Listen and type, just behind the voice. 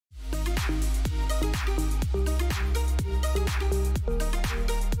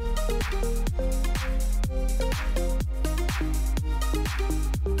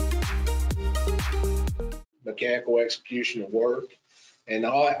mechanical execution of work. And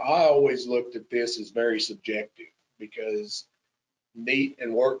I always looked at this as very subjective, because neat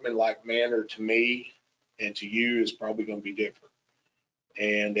and workmanlike manner to me and to you is probably going to be different.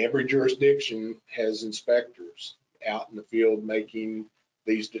 And every jurisdiction has inspectors out in the field making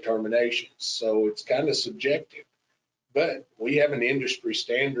these determinations. So it's kind of subjective. But we have an industry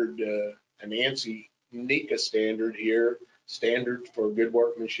standard, an ANSI NECA standard here, standard for good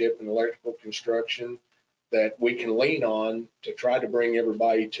workmanship and electrical construction, that we can lean on to try to bring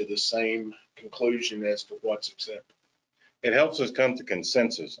everybody to the same conclusion as to what's acceptable. It helps us come to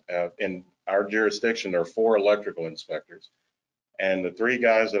consensus. In our jurisdiction, there are 4 electrical inspectors, and the 3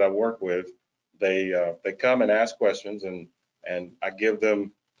 guys that I work with, they come and ask questions, and I give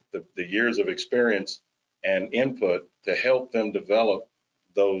them the years of experience and input to help them develop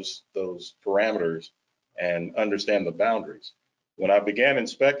those parameters and understand the boundaries. When I began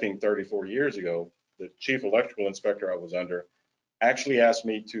inspecting 34 years ago, the chief electrical inspector I was under actually asked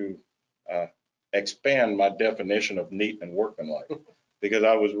me to expand my definition of neat and workmanlike, because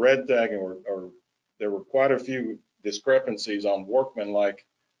I was red tagging, or there were quite a few discrepancies on workmanlike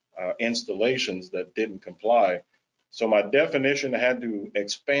installations that didn't comply. So my definition had to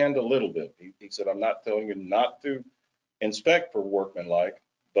expand a little bit. He said, I'm not telling you not to inspect for workmanlike,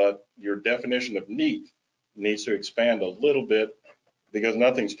 but your definition of neat needs to expand a little bit, because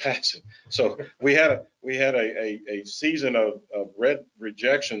nothing's passing. So we had a season of red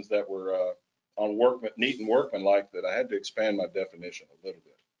rejections that were on neat and workmanlike, that I had to expand my definition a little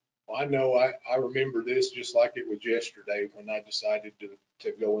bit. Well, I know I remember this just like it was yesterday when I decided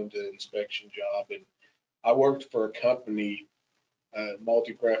to go into the inspection job. And I worked for a company,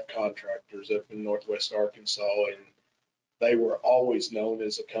 multi-craft contractors up in Northwest Arkansas, and they were always known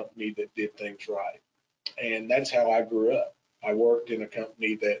as a company that did things right. And that's how I grew up. I worked in a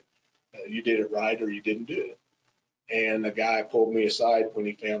company that you did it right or you didn't do it. And a guy pulled me aside when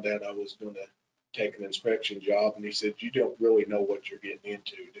he found out I was going to take an inspection job, and he said, you don't really know what you're getting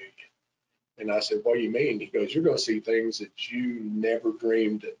into, do you? And I said, what do you mean? He goes, you're going to see things that you never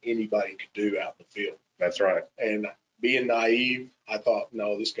dreamed that anybody could do out in the field. That's right. And being naive, I thought,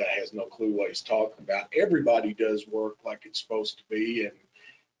 no, this guy has no clue what he's talking about. Everybody does work like it's supposed to be.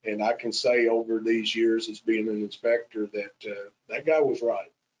 And I can say over these years as being an inspector that that guy was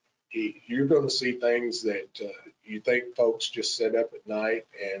right. You're going to see things that you think folks just sit up at night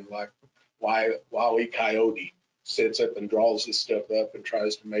and, like Wile E. Coyote, sits up and draws this stuff up and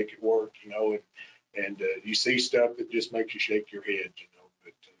tries to make it work, you know, and you see stuff that just makes you shake your head, you know.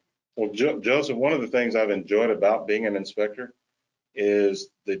 But, well, Joseph, one of the things I've enjoyed about being an inspector is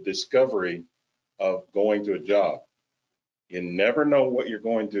the discovery of going to a job. You never know what you're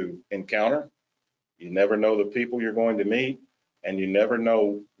going to encounter. You never know the people you're going to meet, and you never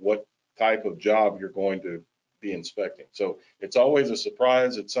know what type of job you're going to be inspecting. So it's always a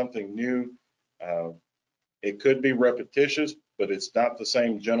surprise. It's something new. It could be repetitious, but it's not the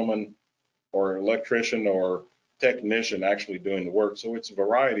same gentleman or electrician or technician actually doing the work. So it's a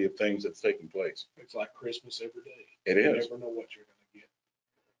variety of things that's taking place. it's like Christmas every day. It You is. never know what you're going to get.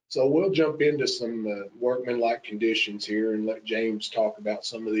 So we'll jump into some workmanlike conditions here and let James talk about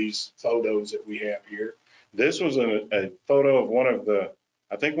some of these photos that we have here. This was a photo of one of the,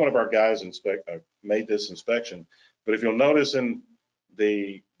 I think one of our guys made this inspection. But if you'll notice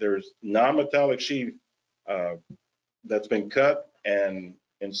there's non-metallic sheet that's been cut and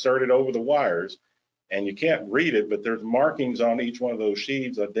inserted over the wires, and you can't read it, but there's markings on each one of those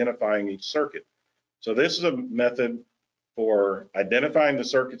sheets identifying each circuit. So this is a method for identifying the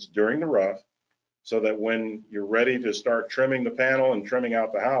circuits during the rough, so that when you're ready to start trimming the panel and trimming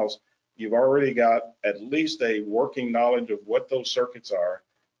out the house, you've already got at least a working knowledge of what those circuits are,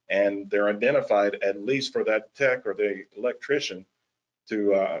 and they're identified at least for that tech or the electrician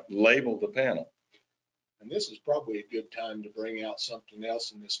to label the panel. And this is probably a good time to bring out something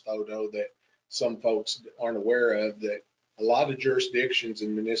else in this photo that some folks aren't aware of, that a lot of jurisdictions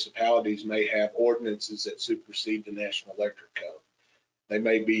and municipalities may have ordinances that supersede the National Electric Code. They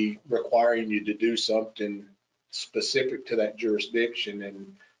may be requiring you to do something specific to that jurisdiction,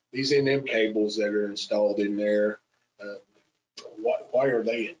 and these NM cables that are installed in there, why are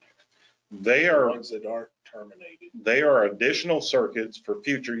they in there? They are the ones that aren't terminated. They are additional circuits for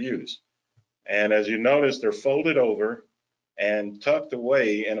future use. And as you notice, they're folded over and tucked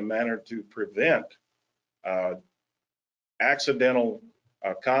away in a manner to prevent accidental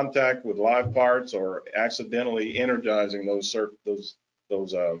contact with live parts or accidentally energizing those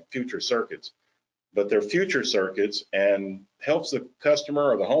future circuits. But they're future circuits and helps the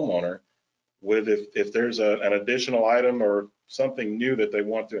customer or the homeowner with if there's an additional item or something new that they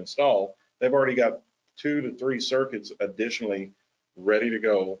want to install, they've already got 2 to 3 circuits additionally ready to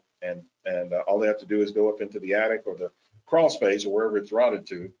go. And all they have to do is go up into the attic or the crawl space or wherever it's routed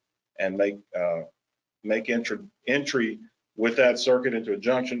to and make entry with that circuit into a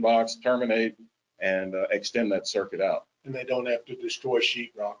junction box, terminate, and extend that circuit out. And they don't have to destroy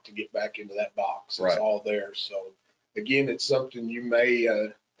sheetrock to get back into that box. It's Right. all there. So again, it's something you may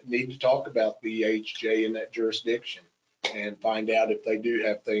need to talk about the HJ in that jurisdiction and find out if they do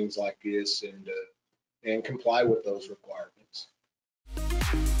have things like this and comply with those requirements.